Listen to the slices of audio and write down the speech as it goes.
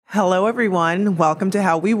Hello, everyone. Welcome to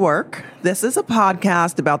How We Work. This is a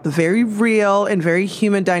podcast about the very real and very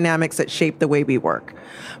human dynamics that shape the way we work.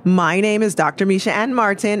 My name is Dr. Misha Ann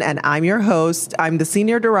Martin, and I'm your host. I'm the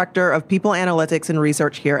Senior Director of People Analytics and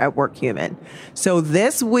Research here at WorkHuman. So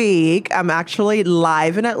this week, I'm actually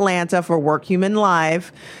live in Atlanta for WorkHuman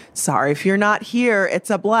Live. Sorry if you're not here. It's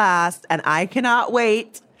a blast, and I cannot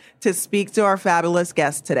wait to speak to our fabulous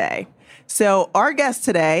guest today. So our guest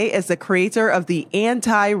today is the creator of the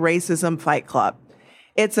Anti-Racism Fight Club.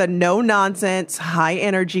 It's a no-nonsense,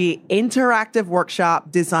 high-energy, interactive workshop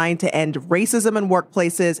designed to end racism in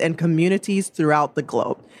workplaces and communities throughout the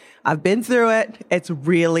globe. I've been through it. It's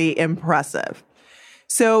really impressive.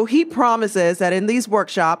 So he promises that in these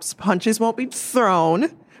workshops, punches won't be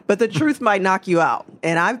thrown, but the truth might knock you out.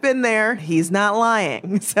 And I've been there. He's not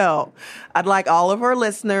lying. So I'd like all of our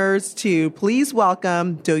listeners to please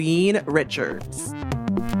welcome Doyene Richards.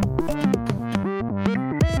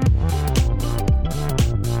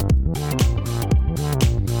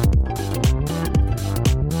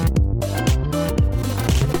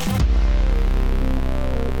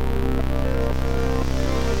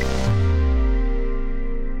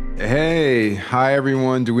 Hey, hi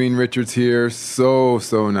everyone, Doyene Richards here. So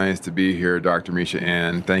nice to be here, Dr. Misha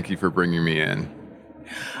Ann. Thank you for bringing me in.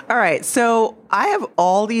 All right, so I have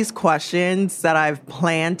all these questions that I've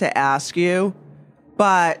planned to ask you,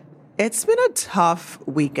 but it's been a tough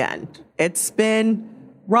weekend. It's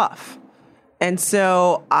been rough. And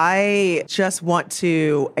so I just want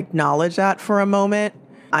to acknowledge that for a moment.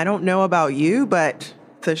 I don't know about you, but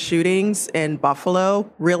the shootings in Buffalo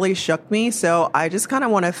really shook me. So I just kind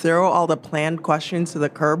of want to throw all the planned questions to the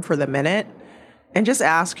curb for the minute and just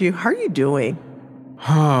ask you, how are you doing?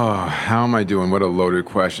 How am I doing? What a loaded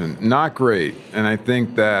question. Not great. And I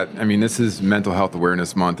think that, this is Mental Health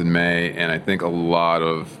Awareness Month in May, and I think a lot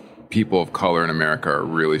of people of color in America are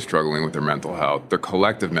really struggling with their mental health, their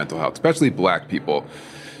collective mental health, especially Black people.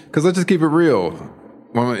 Because let's just keep it real.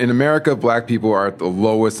 Well, in America, Black people are at the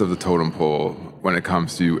lowest of the totem pole when it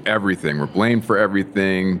comes to everything. We're blamed for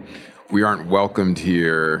everything. We aren't welcomed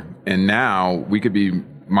here. And now we could be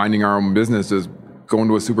minding our own business, just going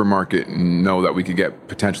to a supermarket and know that we could get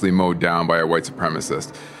potentially mowed down by a white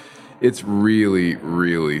supremacist. It's really,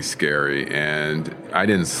 really scary. And I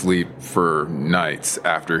didn't sleep for nights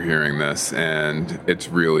after hearing this. And it's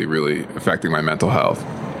really, really affecting my mental health.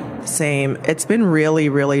 Same. It's been really,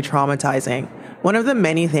 really traumatizing. One of the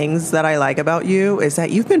many things that I like about you is that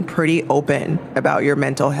you've been pretty open about your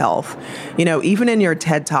mental health, even in your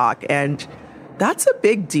TED Talk. And that's a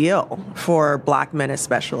big deal for Black men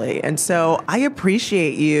especially. And so I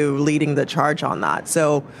appreciate you leading the charge on that.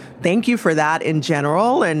 So thank you for that in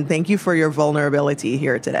general. And thank you for your vulnerability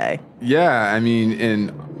here today. Yeah,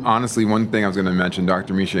 and honestly, one thing I was going to mention,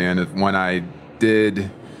 Dr. Misha Ann, is when I did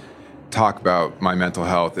talk about my mental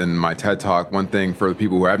health in my TED Talk, one thing for the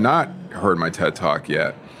people who have not heard my TED Talk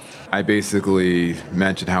yet, I basically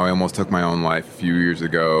mentioned how I almost took my own life a few years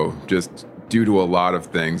ago, just due to a lot of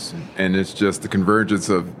things. And it's just the convergence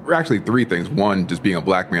of actually three things. One, just being a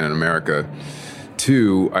Black man in America.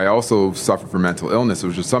 Two, I also suffer from mental illness,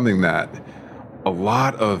 which is something that a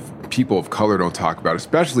lot of people of color don't talk about,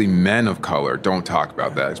 especially men of color don't talk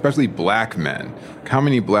about that, especially Black men. How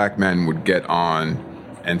many Black men would get on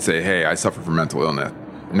and say, hey, I suffer from mental illness?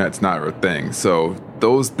 And that's not a thing. So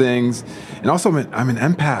those things, and also I'm an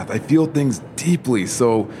empath. I feel things deeply.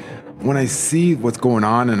 So when I see what's going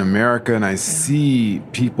on in America and I see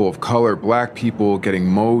people of color, Black people getting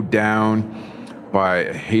mowed down by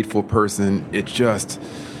a hateful person,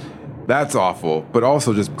 that's awful. But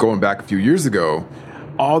also just going back a few years ago,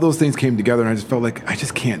 all those things came together and I just felt like I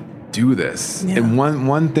just can't do this. Yeah. And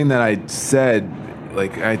one thing that I said,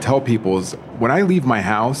 I tell people is when I leave my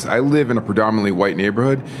house, I live in a predominantly white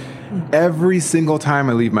neighborhood. Every single time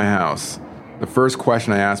I leave my house, the first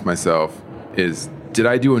question I ask myself is, did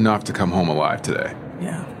I do enough to come home alive today?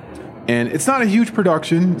 Yeah. And it's not a huge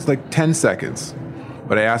production. It's like 10 seconds.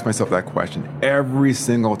 But I ask myself that question every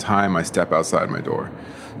single time I step outside my door.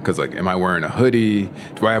 Because am I wearing a hoodie?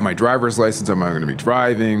 Do I have my driver's license? Am I going to be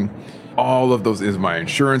driving? All of those, is my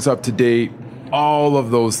insurance up to date? All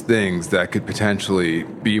of those things that could potentially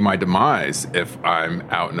be my demise if I'm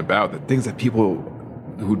out and about, the things that people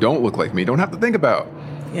who don't look like me don't have to think about.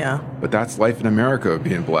 Yeah. But that's life in America,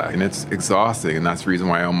 being Black, and it's exhausting, and that's the reason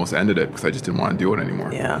why I almost ended it, because I just didn't want to do it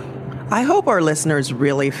anymore. Yeah. I hope our listeners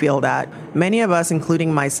really feel that. Many of us,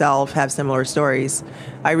 including myself, have similar stories.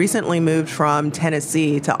 I recently moved from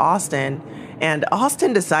Tennessee to Austin, And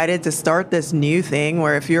Austin decided to start this new thing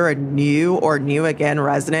where if you're a new or new again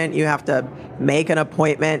resident, you have to make an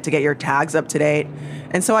appointment to get your tags up to date.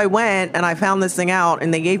 And so I went and I found this thing out,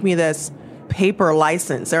 and they gave me this paper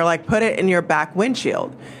license. They're like, put it in your back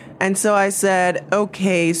windshield. And so I said,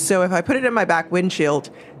 okay, so if I put it in my back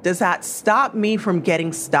windshield, does that stop me from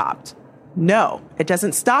getting stopped? No, it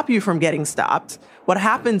doesn't stop you from getting stopped. What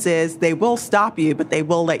happens is they will stop you, but they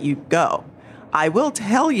will let you go. I will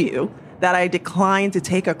tell you that I declined to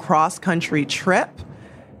take a cross-country trip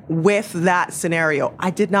with that scenario.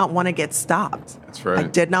 I did not want to get stopped. That's right. I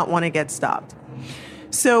did not want to get stopped.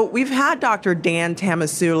 So we've had Dr. Dan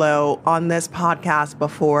Tamasulo on this podcast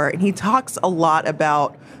before, and he talks a lot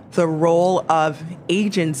about the role of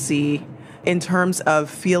agency in terms of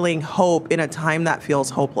feeling hope in a time that feels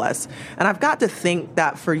hopeless. And I've got to think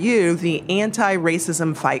that for you, the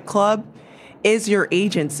Anti-Racism Fight Club is your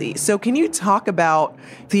agency. So can you talk about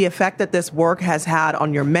the effect that this work has had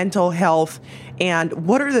on your mental health, and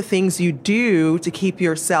what are the things you do to keep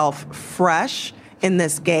yourself fresh in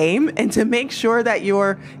this game and to make sure that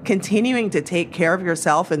you're continuing to take care of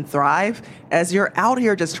yourself and thrive as you're out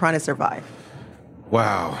here just trying to survive?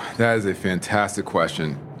 Wow, that is a fantastic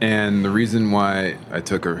question. And the reason why I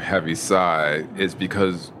took a heavy sigh is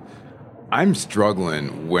because I'm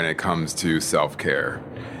struggling when it comes to self-care.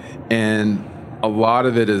 And a lot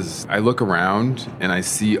of it is I look around and I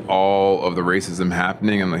see all of the racism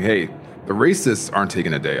happening. I'm like, hey, the racists aren't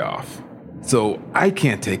taking a day off. So I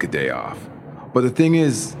can't take a day off. But the thing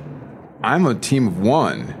is, I'm a team of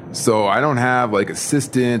one. So I don't have like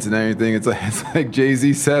assistants and everything. It's like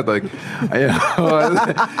Jay-Z said, like, you know,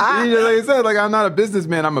 like I said, like, I'm not a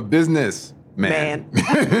businessman, I'm a business man.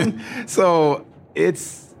 So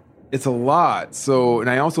it's a lot. So, and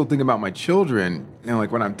I also think about my children, and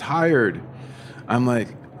like when I'm tired, I'm like,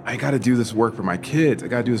 I got to do this work for my kids.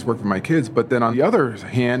 But then on the other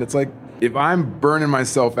hand, it's like, if I'm burning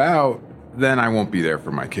myself out, then I won't be there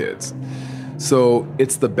for my kids. So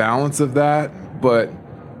it's the balance of that. But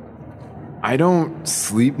I don't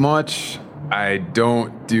sleep much. I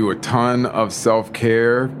don't do a ton of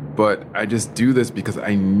self-care, but I just do this because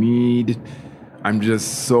I'm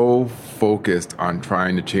just so focused on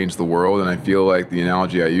trying to change the world. And I feel like the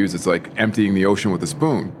analogy I use, it's like emptying the ocean with a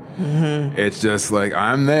spoon. Mm-hmm. It's just like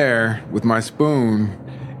I'm there with my spoon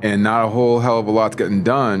and not a whole hell of a lot's getting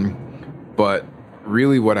done. But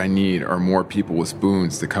really what I need are more people with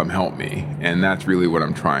spoons to come help me. And that's really what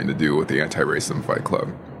I'm trying to do with the Anti-Racism Fight Club.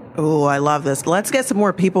 Oh, I love this. Let's get some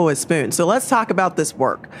more people with spoons. So let's talk about this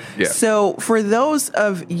work. Yeah. So for those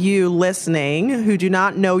of you listening who do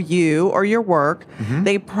not know you or your work, mm-hmm.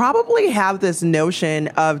 they probably have this notion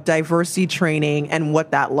of diversity training and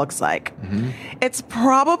what that looks like. Mm-hmm. It's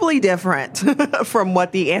probably different from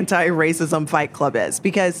what the Anti-Racism Fight Club is,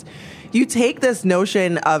 because you take this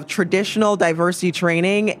notion of traditional diversity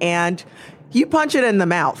training and you punch it in the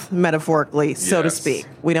mouth, metaphorically, so to speak.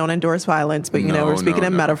 We don't endorse violence, but we're speaking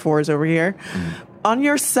in metaphors over here. Mm-hmm. On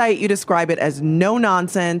your site, you describe it as no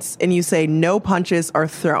nonsense, and you say no punches are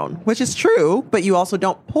thrown, which is true, but you also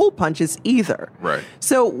don't pull punches either. Right.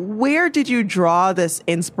 So where did you draw this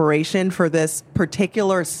inspiration for this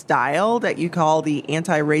particular style that you call the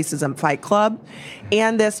Anti-Racism Fight Club,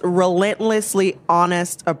 and this relentlessly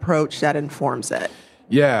honest approach that informs it?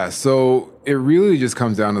 Yeah, so it really just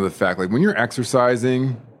comes down to the fact, like when you're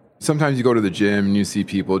exercising, sometimes you go to the gym and you see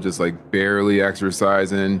people just like barely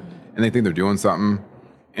exercising and they think they're doing something.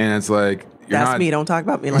 And it's like, That's me. Don't talk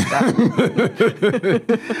about me like that.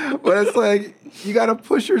 But it's like, you got to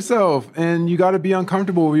push yourself and you got to be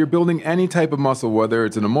uncomfortable when you're building any type of muscle, whether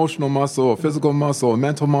it's an emotional muscle, a physical muscle, a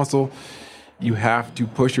mental muscle. You have to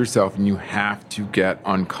push yourself and you have to get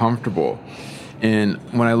uncomfortable. And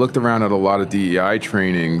when I looked around at a lot of DEI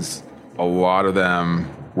trainings, a lot of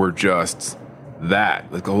them were just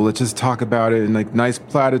that. Like, oh, let's just talk about it and like nice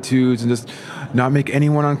platitudes and just not make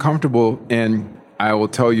anyone uncomfortable. And I will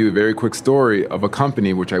tell you a very quick story of a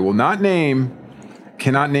company, which I will not name,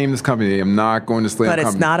 cannot name this company. I'm not going to slam the company.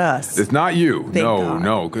 But it's not us. It's not you. Thank God.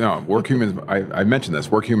 No. WorkHuman, I mentioned this.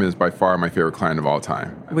 WorkHuman is by far my favorite client of all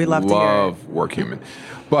time. We love to hear it. WorkHuman.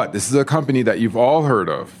 But this is a company that you've all heard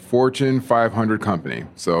of, Fortune 500 company.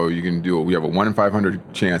 So we have a 1 in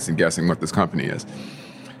 500 chance in guessing what this company is.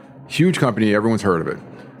 Huge company, everyone's heard of it.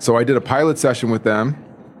 So I did a pilot session with them,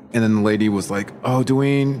 and then the lady was like, "Oh,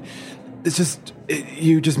 Dwayne,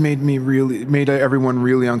 you just made everyone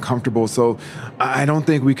really uncomfortable. So I don't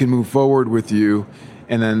think we can move forward with you."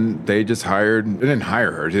 And then they didn't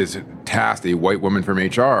hire her, they just tasked a white woman from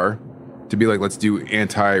HR to be like, let's do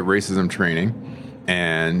anti-racism training.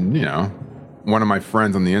 And, one of my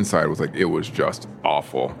friends on the inside was like, it was just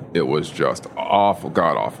awful. It was just awful,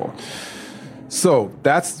 god awful. So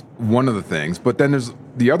that's one of the things. But then there's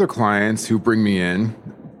the other clients who bring me in,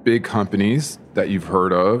 big companies that you've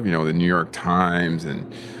heard of, you know, the New York Times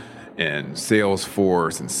and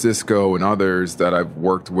Salesforce and Cisco and others that I've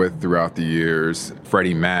worked with throughout the years,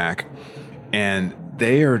 Freddie Mac. And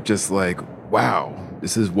they are just like, wow,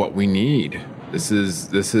 this is what we need. This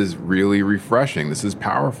is really refreshing. This is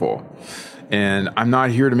powerful. And I'm not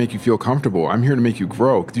here to make you feel comfortable. I'm here to make you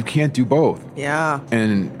grow, because you can't do both. Yeah.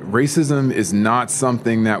 And racism is not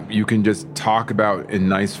something that you can just talk about in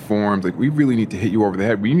nice forms. Like, we really need to hit you over the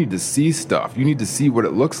head. We need to see stuff. You need to see what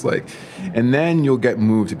it looks like. And then you'll get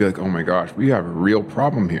moved to be like, oh my gosh, we have a real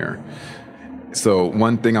problem here. So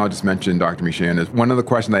one thing I'll just mention, Dr. Michan, is one of the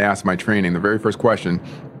questions I asked in my training, the very first question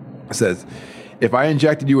says, if I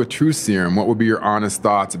injected you with truth serum, what would be your honest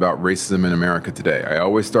thoughts about racism in America today? I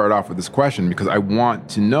always start off with this question because I want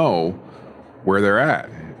to know where they're at.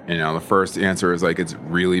 You know, the first answer is like, it's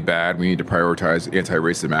really bad. We need to prioritize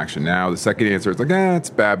anti-racism action now. The second answer is like, it's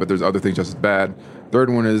bad, but there's other things just as bad. Third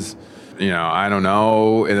one is, I don't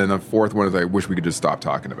know. And then the fourth one is, I wish we could just stop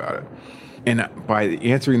talking about it. And by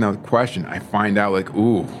answering that question, I find out like,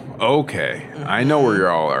 ooh, okay, I know where you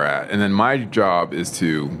all are at. And then my job is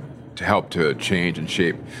to help to change and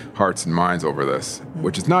shape hearts and minds over this,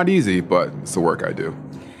 which is not easy, but it's the work I do.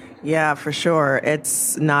 Yeah, for sure.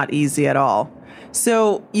 It's not easy at all.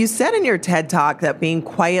 So you said in your TED Talk that being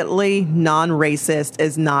quietly non-racist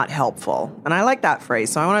is not helpful. And I like that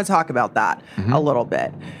phrase, so I want to talk about that a little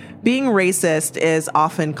bit. Being racist is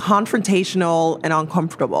often confrontational and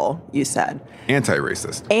uncomfortable, you said.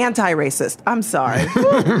 Anti-racist. Anti-racist. I'm sorry.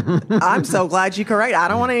 I'm so glad you correct. I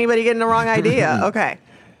don't want anybody getting the wrong idea. Okay.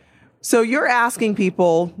 So you're asking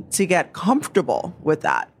people to get comfortable with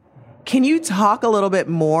that. Can you talk a little bit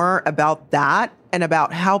more about that and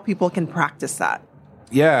about how people can practice that?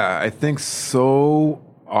 Yeah, I think so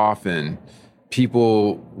often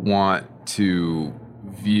people want to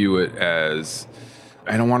view it as,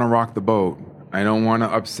 I don't want to rock the boat. I don't want to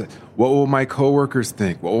upset. What will my coworkers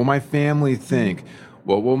think? What will my family think?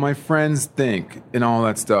 What will my friends think? And all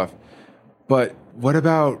that stuff. But what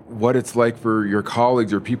about what it's like for your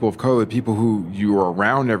colleagues or people of color, people who you are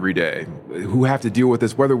around every day, who have to deal with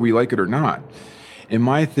this, whether we like it or not? And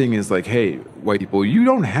my thing is like, hey, white people, you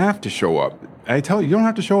don't have to show up. I tell you, you don't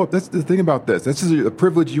have to show up. That's the thing about this. This is a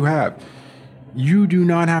privilege you have. You do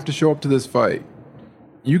not have to show up to this fight.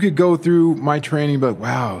 You could go through my training and be like,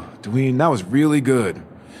 wow, Dwayne, that was really good.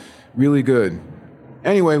 Really good.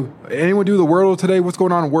 Anyway, anyone do the Wordle today? What's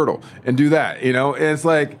going on in Wordle? And do that, And it's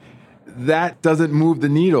like, that doesn't move the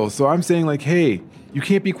needle. So I'm saying like, hey, you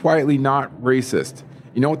can't be quietly not racist.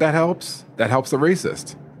 You know what that helps? That helps the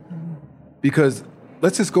racist. Because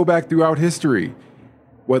let's just go back throughout history,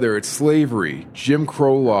 whether it's slavery, Jim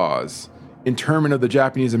Crow laws, internment of the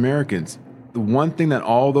Japanese Americans. The one thing that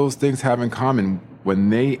all those things have in common, when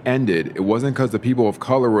they ended, it wasn't because the people of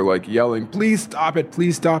color were like yelling, please stop it,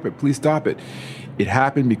 please stop it, please stop it. It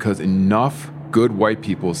happened because enough good white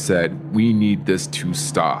people said, we need this to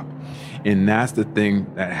stop. And that's the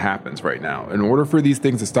thing that happens right now. In order for these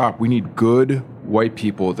things to stop, we need good white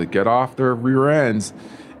people to get off their rear ends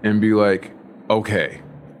and be like, okay,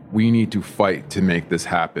 we need to fight to make this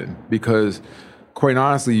happen. Because quite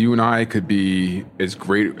honestly, you and I could be as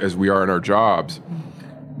great as we are in our jobs.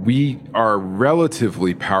 We are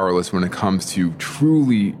relatively powerless when it comes to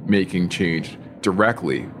truly making change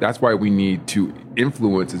directly. That's why we need to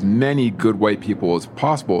influence as many good white people as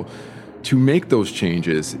possible to make those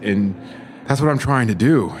changes. And that's what I'm trying to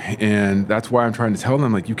do. And that's why I'm trying to tell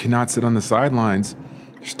them, like, you cannot sit on the sidelines.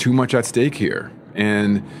 There's too much at stake here.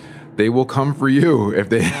 And they will come for you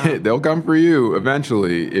they'll come for you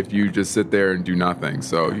eventually if you just sit there and do nothing.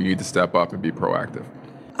 So you need to step up and be proactive.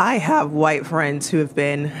 I have white friends who have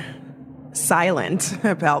been silent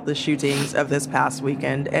about the shootings of this past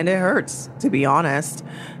weekend, and it hurts, to be honest.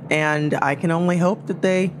 And I can only hope that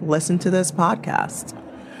they listen to this podcast.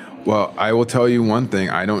 Well, I will tell you one thing.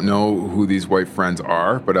 I don't know who these white friends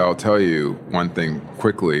are, but I'll tell you one thing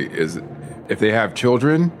quickly is if they have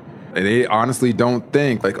children and they honestly don't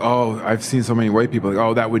think like, oh, I've seen so many white people like,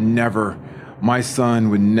 oh, that would never, my son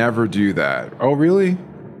would never do that. Oh, really?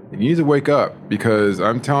 You need to wake up, because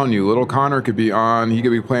I'm telling you, little Connor could be he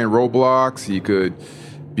could be playing Roblox, he could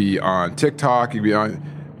be on TikTok, he could be on.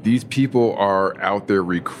 These people are out there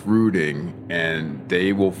recruiting, and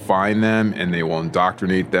they will find them and they will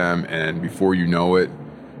indoctrinate them, and before you know it,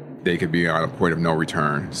 they could be on a point of no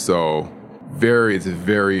return. So it's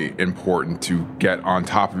very important to get on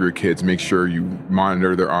top of your kids, make sure you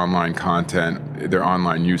monitor their online content, their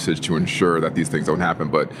online usage to ensure that these things don't happen.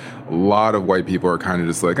 But a lot of white people are kind of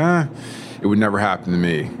just like, it would never happen to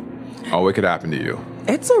me. Oh, it could happen to you.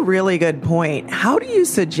 It's a really good point. How do you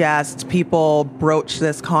suggest people broach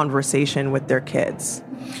this conversation with their kids?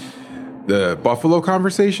 The Buffalo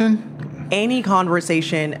conversation? Any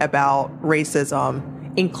conversation about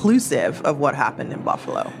racism, inclusive of what happened in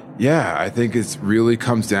Buffalo. Yeah, I think it really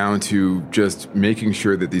comes down to just making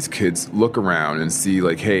sure that these kids look around and see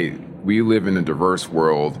like, hey, we live in a diverse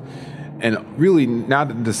world. And really,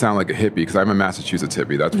 not to sound like a hippie, because I'm a Massachusetts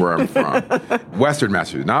hippie. That's where I'm from. Western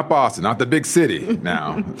Massachusetts, not Boston, not the big city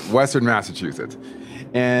now. Western Massachusetts.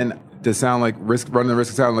 And to sound like running the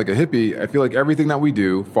risk of sounding like a hippie, I feel like everything that we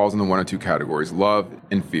do falls into one of two categories, love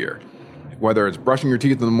and fear. Whether it's brushing your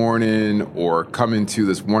teeth in the morning or coming to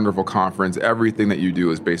this wonderful conference, everything that you do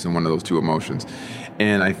is based on one of those two emotions.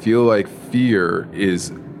 And I feel like fear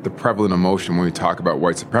is the prevalent emotion when we talk about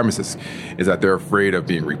white supremacists, is that they're afraid of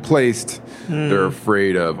being replaced. They're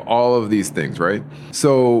afraid of all of these things, right?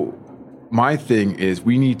 So my thing is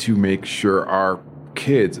we need to make sure our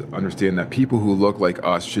kids understand that people who look like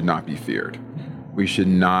us should not be feared. We should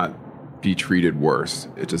not be treated worse.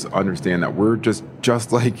 It just understand that we're just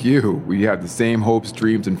like you. We have the same hopes,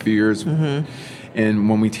 dreams, and fears. And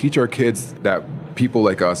when we teach our kids that people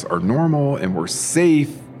like us are normal and we're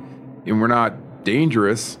safe and we're not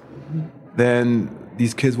dangerous, then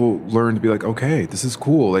these kids will learn to be like, okay, this is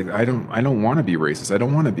cool. Like I don't want to be racist. I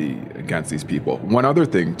don't want to be against these people. One other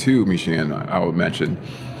thing too, Michelle, I will mention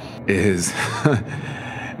is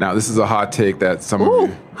now this is a hot take that some of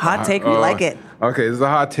you hot take, we like it. Okay, this is a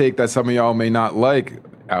hot take that some of y'all may not like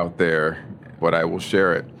out there, but I will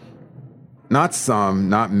share it. Not some,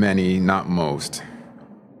 not many, not most,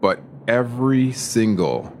 but every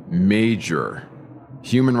single major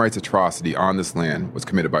human rights atrocity on this land was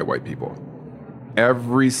committed by white people.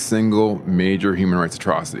 Every single major human rights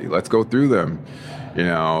atrocity. Let's go through them.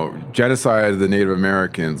 Genocide of the Native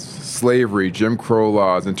Americans, slavery, Jim Crow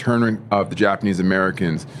laws, internment of the Japanese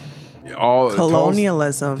Americans, all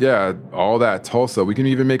colonialism. All that. Tulsa. We can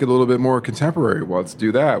even make it a little bit more contemporary. Well, let's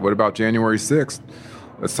do that. What about January 6th?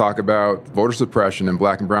 Let's talk about voter suppression in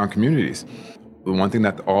black and brown communities. The one thing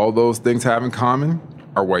that all those things have in common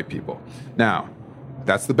are white people. Now,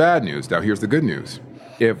 that's the bad news. Now, here's the good news.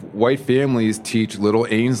 If white families teach little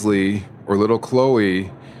Ainsley or little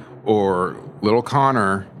Chloe or little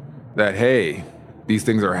Connor that, hey, these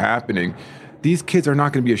things are happening, these kids are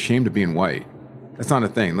not going to be ashamed of being white. That's not a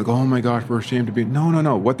thing. Like, oh my gosh, we're ashamed of being...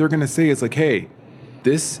 No. What they're going to say is like, hey,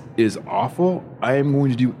 this is awful. I am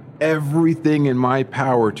going to do everything in my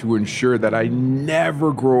power to ensure that I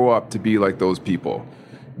never grow up to be like those people.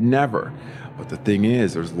 Never. But the thing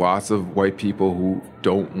is, there's lots of white people who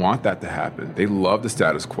don't want that to happen. They love the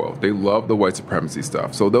status quo. They love the white supremacy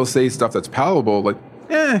stuff. So they'll say stuff that's palatable, like,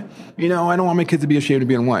 I don't want my kids to be ashamed of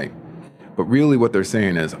being white. But really what they're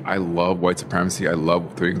saying is, I love white supremacy. I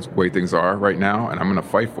love the way things are right now, and I'm going to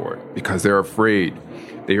fight for it. Because they're afraid.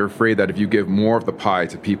 They are afraid that if you give more of the pie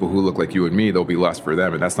to people who look like you and me, there'll be less for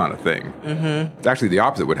them, and that's not a thing. It's actually the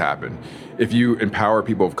opposite would happen. If you empower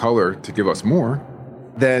people of color to give us more,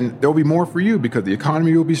 then there'll be more for you because the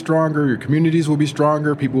economy will be stronger, your communities will be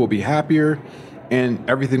stronger, people will be happier, and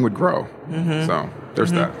everything would grow. So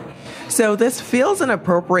there's that. So this feels an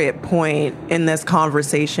appropriate point in this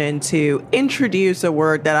conversation to introduce a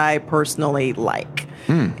word that I personally like.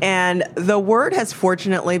 And the word has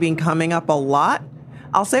fortunately been coming up a lot.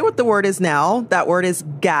 I'll say what the word is now. That word is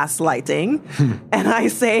gaslighting. And I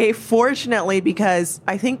say fortunately because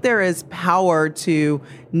I think there is power to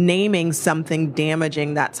naming something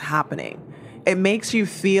damaging that's happening. It makes you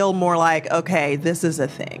feel more like, okay, this is a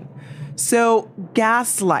thing. So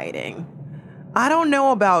gaslighting. I don't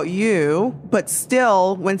know about you, but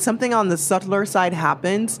still, when something on the subtler side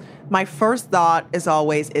happens, my first thought is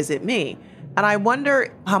always, is it me? And I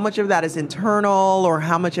wonder how much of that is internal or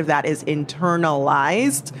how much of that is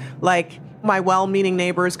internalized. Like my well-meaning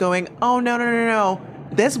neighbors going, oh, no.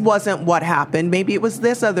 This wasn't what happened. Maybe it was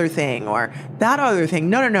this other thing or that other thing.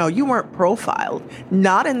 No. You weren't profiled.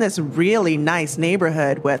 Not in this really nice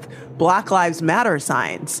neighborhood with Black Lives Matter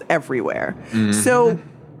signs everywhere. So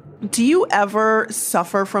do you ever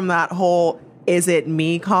suffer from that whole is it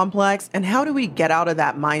me complex? And how do we get out of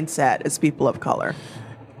that mindset as people of color?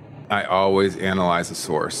 I always analyze the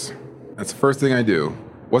source. That's the first thing I do.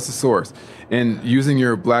 What's the source? And using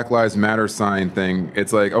your Black Lives Matter sign thing,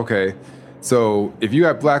 it's like, okay, so if you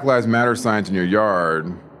have Black Lives Matter signs in your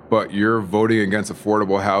yard, but you're voting against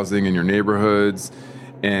affordable housing in your neighborhoods,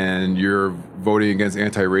 and you're voting against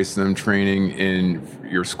anti-racism training in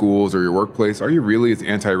your schools or your workplace, are you really as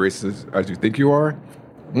anti-racist as you think you are?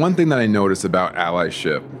 One thing that I notice about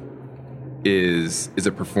allyship is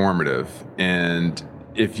it performative. And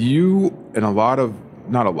if you, and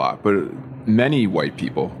not a lot, but many white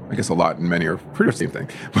people, I guess a lot and many are pretty much the same thing,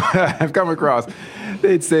 but I've come across,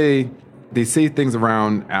 they say things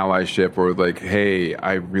around allyship or like, hey,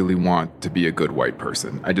 I really want to be a good white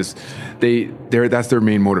person. That's their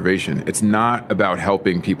main motivation. It's not about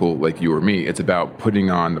helping people like you or me. It's about putting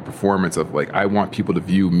on the performance of like, I want people to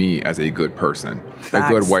view me as a good person, Facts.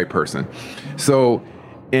 a good white person. So,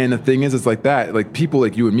 and the thing is, it's like that, like people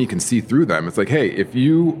like you and me can see through them. It's like, hey, if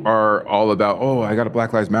you are all about, oh, I got a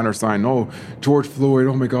Black Lives Matter sign. Oh, George Floyd,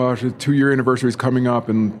 oh my gosh, the 2-year anniversary is coming up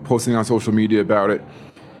and posting on social media about it.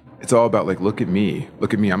 It's all about like, look at me.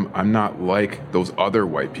 I'm not like those other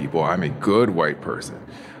white people. I'm a good white person.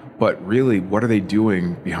 But really, what are they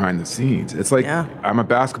doing behind the scenes? It's like, I'm a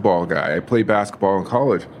basketball guy. I played basketball in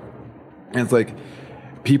college. And it's like,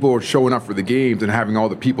 people are showing up for the games and having all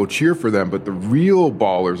the people cheer for them. But the real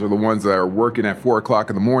ballers are the ones that are working at 4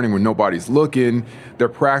 o'clock in the morning when nobody's looking. They're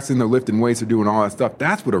practicing, they're lifting weights, they're doing all that stuff.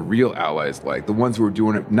 That's what a real ally is like. The ones who are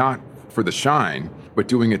doing it not for the shine, but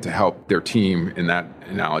doing it to help their team in that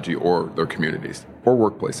analogy or their communities or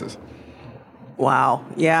workplaces. Wow.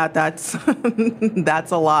 Yeah, that's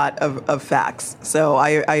that's a lot of facts. So I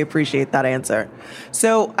appreciate that answer.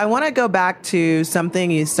 So I want to go back to something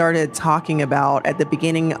you started talking about at the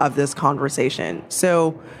beginning of this conversation.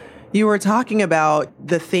 So you were talking about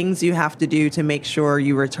the things you have to do to make sure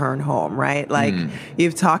you return home, right? Like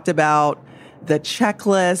you've talked about the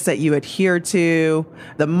checklist that you adhere to,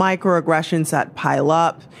 the microaggressions that pile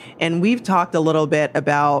up. And we've talked a little bit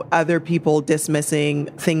about other people dismissing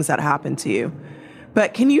things that happen to you.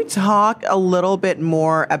 But can you talk a little bit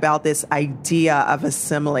more about this idea of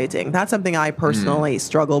assimilating? That's something I personally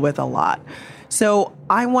struggle with a lot. So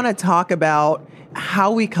I want to talk about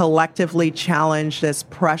how we collectively challenge this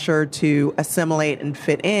pressure to assimilate and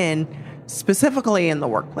fit in, specifically in the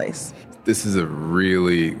workplace. This is a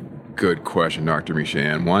really good question, Dr.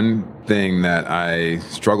 Misha. One thing that I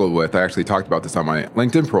struggled with, I actually talked about this on my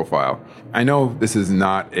LinkedIn profile. I know this is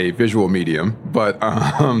not a visual medium, but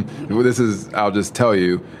I'll just tell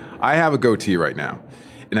you, I have a goatee right now,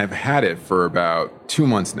 and I've had it for about 2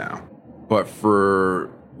 months now. But for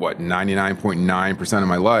 99.9% of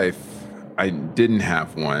my life, I didn't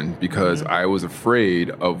have one because I was afraid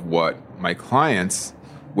of what my clients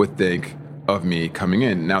would think of me coming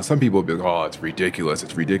in. Now, some people will be like, oh, it's ridiculous.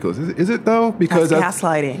 It's ridiculous. Is it though? Because that's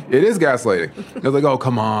gaslighting. It is gaslighting. They're like, oh,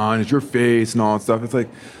 come on, it's your face and all that stuff. It's like,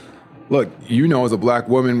 look, as a black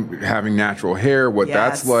woman having natural hair, what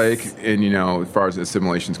that's like, and, as far as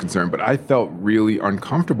assimilation is concerned. But I felt really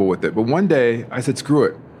uncomfortable with it. But one day I said, screw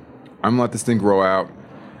it. I'm going to let this thing grow out.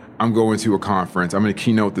 I'm going to a conference. I'm going to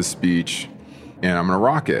keynote this speech, and I'm going to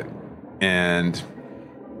rock it. And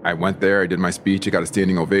I went there. I did my speech. I got a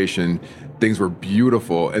standing ovation. Things were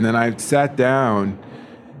beautiful. And then I sat down,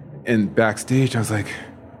 and backstage, I was like,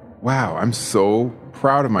 wow, I'm so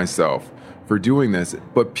proud of myself for doing this.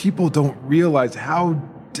 But people don't realize how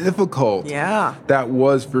difficult that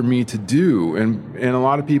was for me to do. And a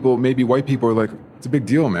lot of people, maybe white people, are like, it's a big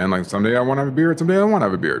deal, man. Like, someday I want to have a beard, someday I don't want to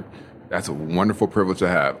have a beard. That's a wonderful privilege to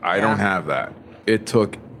have. I don't have that. It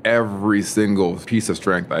took every single piece of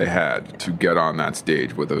strength I had to get on that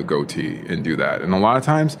stage with a goatee and do that. And a lot of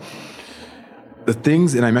times, the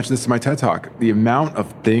things, and I mentioned this in my TED Talk, the amount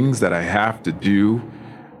of things that I have to do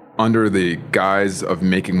under the guise of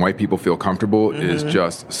making white people feel comfortable is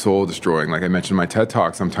just soul destroying. Like I mentioned in my TED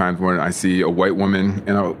Talk, sometimes when I see a white woman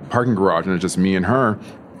in a parking garage and it's just me and her,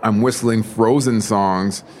 I'm whistling Frozen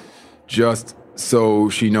songs just so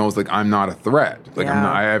she knows, like, I'm not a threat. Like,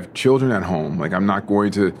 I have children at home. Like, I'm not going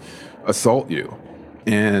to assault you.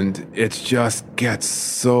 And it just gets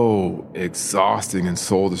so exhausting and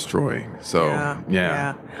soul destroying. So,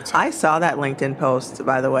 yeah. I saw that LinkedIn post,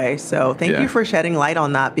 by the way. So thank you for shedding light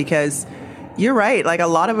on that, because you're right. Like, a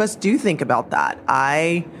lot of us do think about that.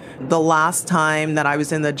 The last time that I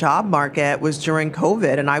was in the job market was during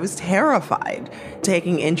COVID, and I was terrified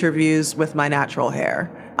taking interviews with my natural hair.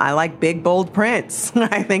 I like big, bold prints.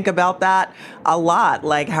 I think about that a lot.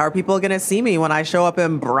 Like, how are people going to see me when I show up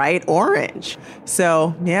in bright orange?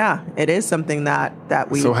 So, yeah, it is something that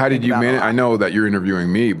we. So, how did you manage? I know that you're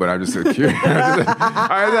interviewing me, but I'm just curious.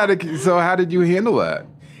 So, how did you handle that?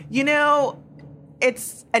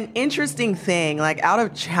 It's an interesting thing. Like, out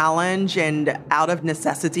of challenge and out of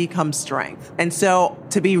necessity comes strength. And so,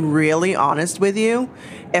 to be really honest with you,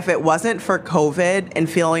 if it wasn't for COVID and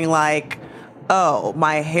feeling like, oh,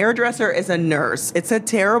 my hairdresser is a nurse. It's a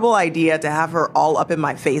terrible idea to have her all up in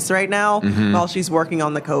my face right now while she's working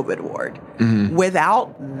on the COVID ward.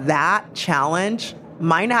 Without that challenge,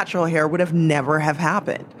 my natural hair would have never have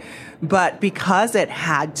happened. But because it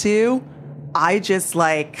had to, I just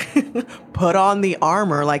like put on the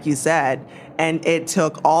armor, like you said, and it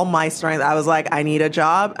took all my strength. I was like, I need a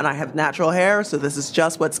job and I have natural hair, so this is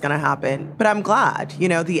just what's going to happen. But I'm glad,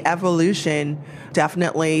 the evolution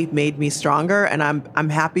definitely made me stronger, and I'm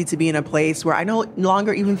happy to be in a place where I no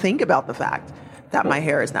longer even think about the fact that my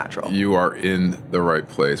hair is natural. You are in the right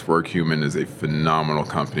place. WorkHuman is a phenomenal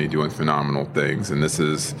company doing phenomenal things, and this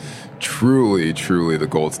is truly, truly the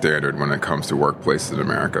gold standard when it comes to workplaces in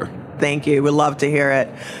America. Thank you. We'd love to hear it.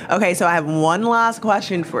 Okay, so I have one last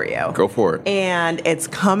question for you. Go for it. And it's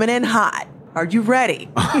coming in hot. Are you ready?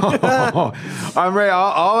 I'm ready.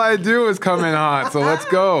 All I do is come in hot, so let's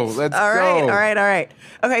go. Let's go. All right.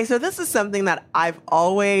 Okay, so this is something that I've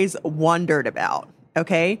always wondered about.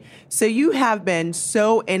 Okay, so you have been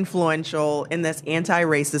so influential in this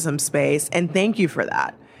anti-racism space, and thank you for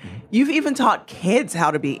that. You've even taught kids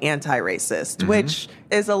how to be anti-racist, which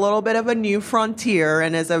is a little bit of a new frontier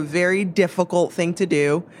and is a very difficult thing to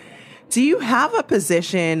do. Do you have a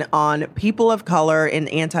position on people of color in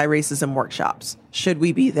anti-racism workshops? Should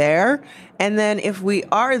we be there? And then if we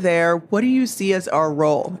are there, what do you see as our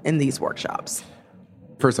role in these workshops?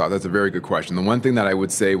 First off, that's a very good question. The one thing that I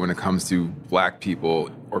would say when it comes to Black people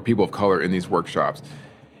or people of color in these workshops,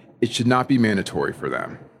 it should not be mandatory for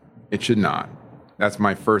them. It should not. That's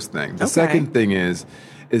my first thing. The second thing is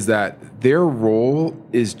that their role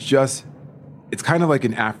is just, it's kind of like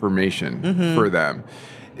an affirmation for them.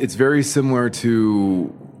 It's very similar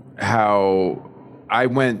to how I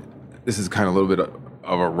went, this is kind of a little bit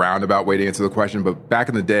of a roundabout way to answer the question, but back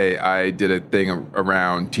in the day, I did a thing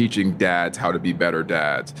around teaching dads how to be better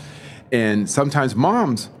dads. And sometimes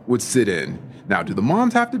moms would sit in. Now, do the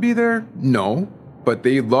moms have to be there? No. But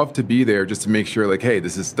they love to be there just to make sure, like, hey,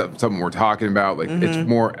 this is something we're talking about. Like, it's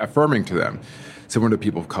more affirming to them. Similar to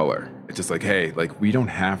people of color. It's just like, hey, like, we don't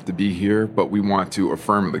have to be here, but we want to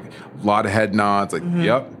affirm. Like, a lot of head nods, like,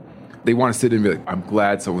 yep. They want to sit and be like, I'm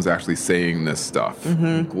glad someone's actually saying this stuff.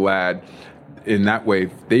 I'm glad. In that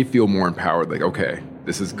way, they feel more empowered. Like, okay,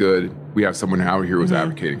 this is good. We have someone out here who's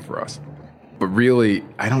advocating for us. But really,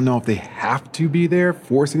 I don't know if they have to be there,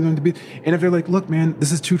 forcing them to be. And if they're like, look, man,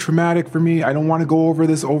 this is too traumatic for me. I don't want to go over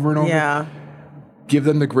this over and over. Yeah. Give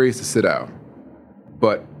them the grace to sit out.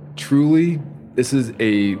 But truly, this is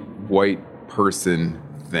a white person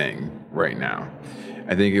thing right now.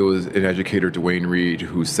 I think it was an educator, Dwayne Reed,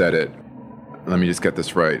 who said it. Let me just get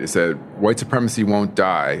this right. It said, white supremacy won't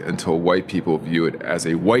die until white people view it as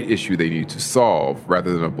a white issue they need to solve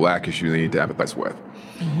rather than a Black issue they need to empathize with.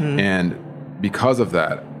 And because of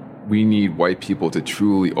that, we need white people to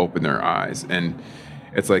truly open their eyes. And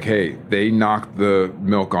it's like, hey, they knocked the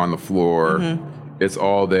milk on the floor. It's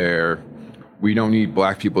all there. We don't need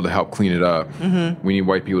Black people to help clean it up. We need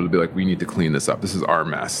white people to be like, we need to clean this up. This is our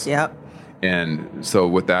mess. Yep. And so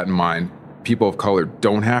with that in mind, people of color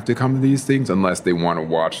don't have to come to these things unless they want to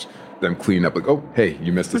watch them clean up. Like, oh, hey,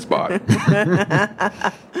 you missed a spot.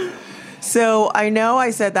 So I know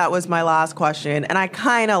I said that was my last question, and I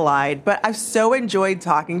kind of lied, but I've so enjoyed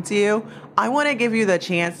talking to you. I want to give you the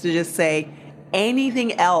chance to just say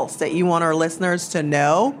anything else that you want our listeners to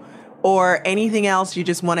know, or anything else you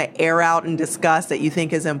just want to air out and discuss that you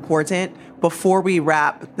think is important before we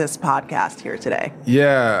wrap this podcast here today.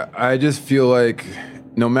 Yeah, I just feel like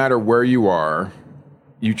no matter where you are,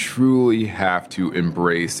 you truly have to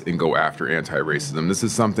embrace and go after anti-racism. This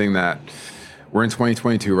is something that we're in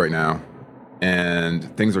 2022 right now,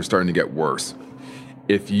 and things are starting to get worse.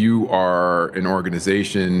 If you are an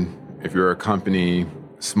organization, if you're a company,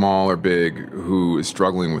 small or big, who is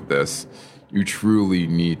struggling with this, you truly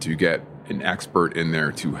need to get an expert in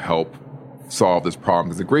there to help solve this problem.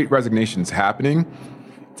 Because the Great Resignation is happening.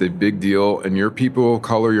 It's a big deal, and your people of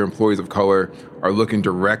color, your employees of color, are looking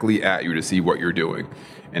directly at you to see what you're doing.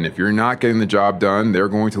 And if you're not getting the job done, they're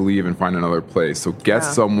going to leave and find another place. So get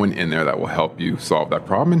someone in there that will help you solve that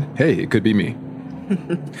problem. And hey, it could be me.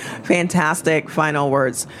 Fantastic final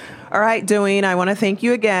words. All right, Dwayne, I want to thank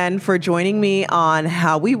you again for joining me on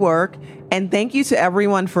How We Work. And thank you to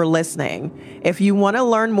everyone for listening. If you want to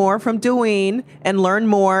learn more from Dwayne and learn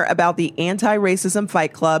more about the Anti-Racism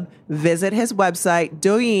Fight Club, visit his website,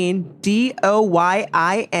 Dwayne,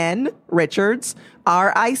 D-O-Y-I-N, Richards,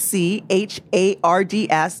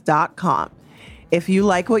 RICHARDS.com. If you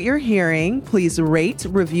like what you're hearing, please rate,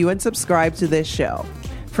 review, and subscribe to this show.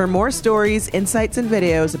 For more stories, insights, and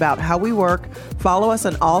videos about how we work, follow us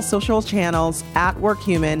on all social channels at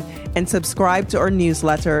WorkHuman and subscribe to our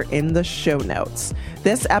newsletter in the show notes.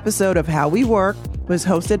 This episode of How We Work was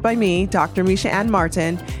hosted by me, Dr. Misha Ann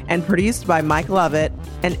Martin, and produced by Mike Lovett,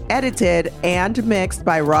 and edited and mixed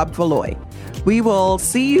by Rob Valoy. We will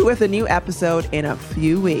see you with a new episode in a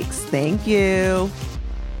few weeks. Thank you.